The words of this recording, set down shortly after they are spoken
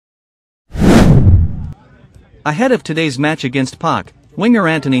Ahead of today's match against PAOK, winger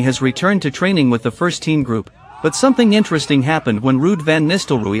Antony has returned to training with the first team group, but something interesting happened when Ruud van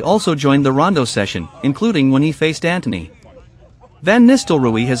Nistelrooy also joined the rondo session, including when he faced Antony. Van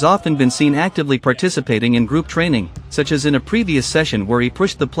Nistelrooy has often been seen actively participating in group training, such as in a previous session where he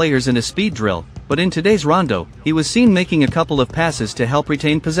pushed the players in a speed drill, but in today's rondo, he was seen making a couple of passes to help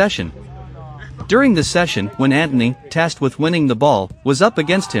retain possession. During the session, when Antony, tasked with winning the ball, was up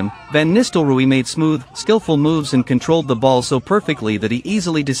against him, Van Nistelrooy made smooth, skillful moves and controlled the ball so perfectly that he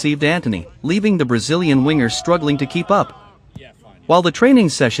easily deceived Antony, leaving the Brazilian winger struggling to keep up. While the training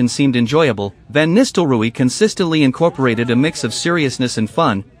session seemed enjoyable, Van Nistelrooy consistently incorporated a mix of seriousness and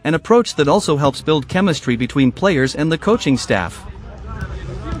fun, an approach that also helps build chemistry between players and the coaching staff.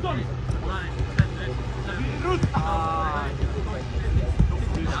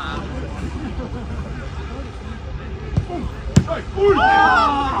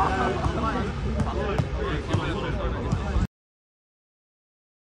 Ui!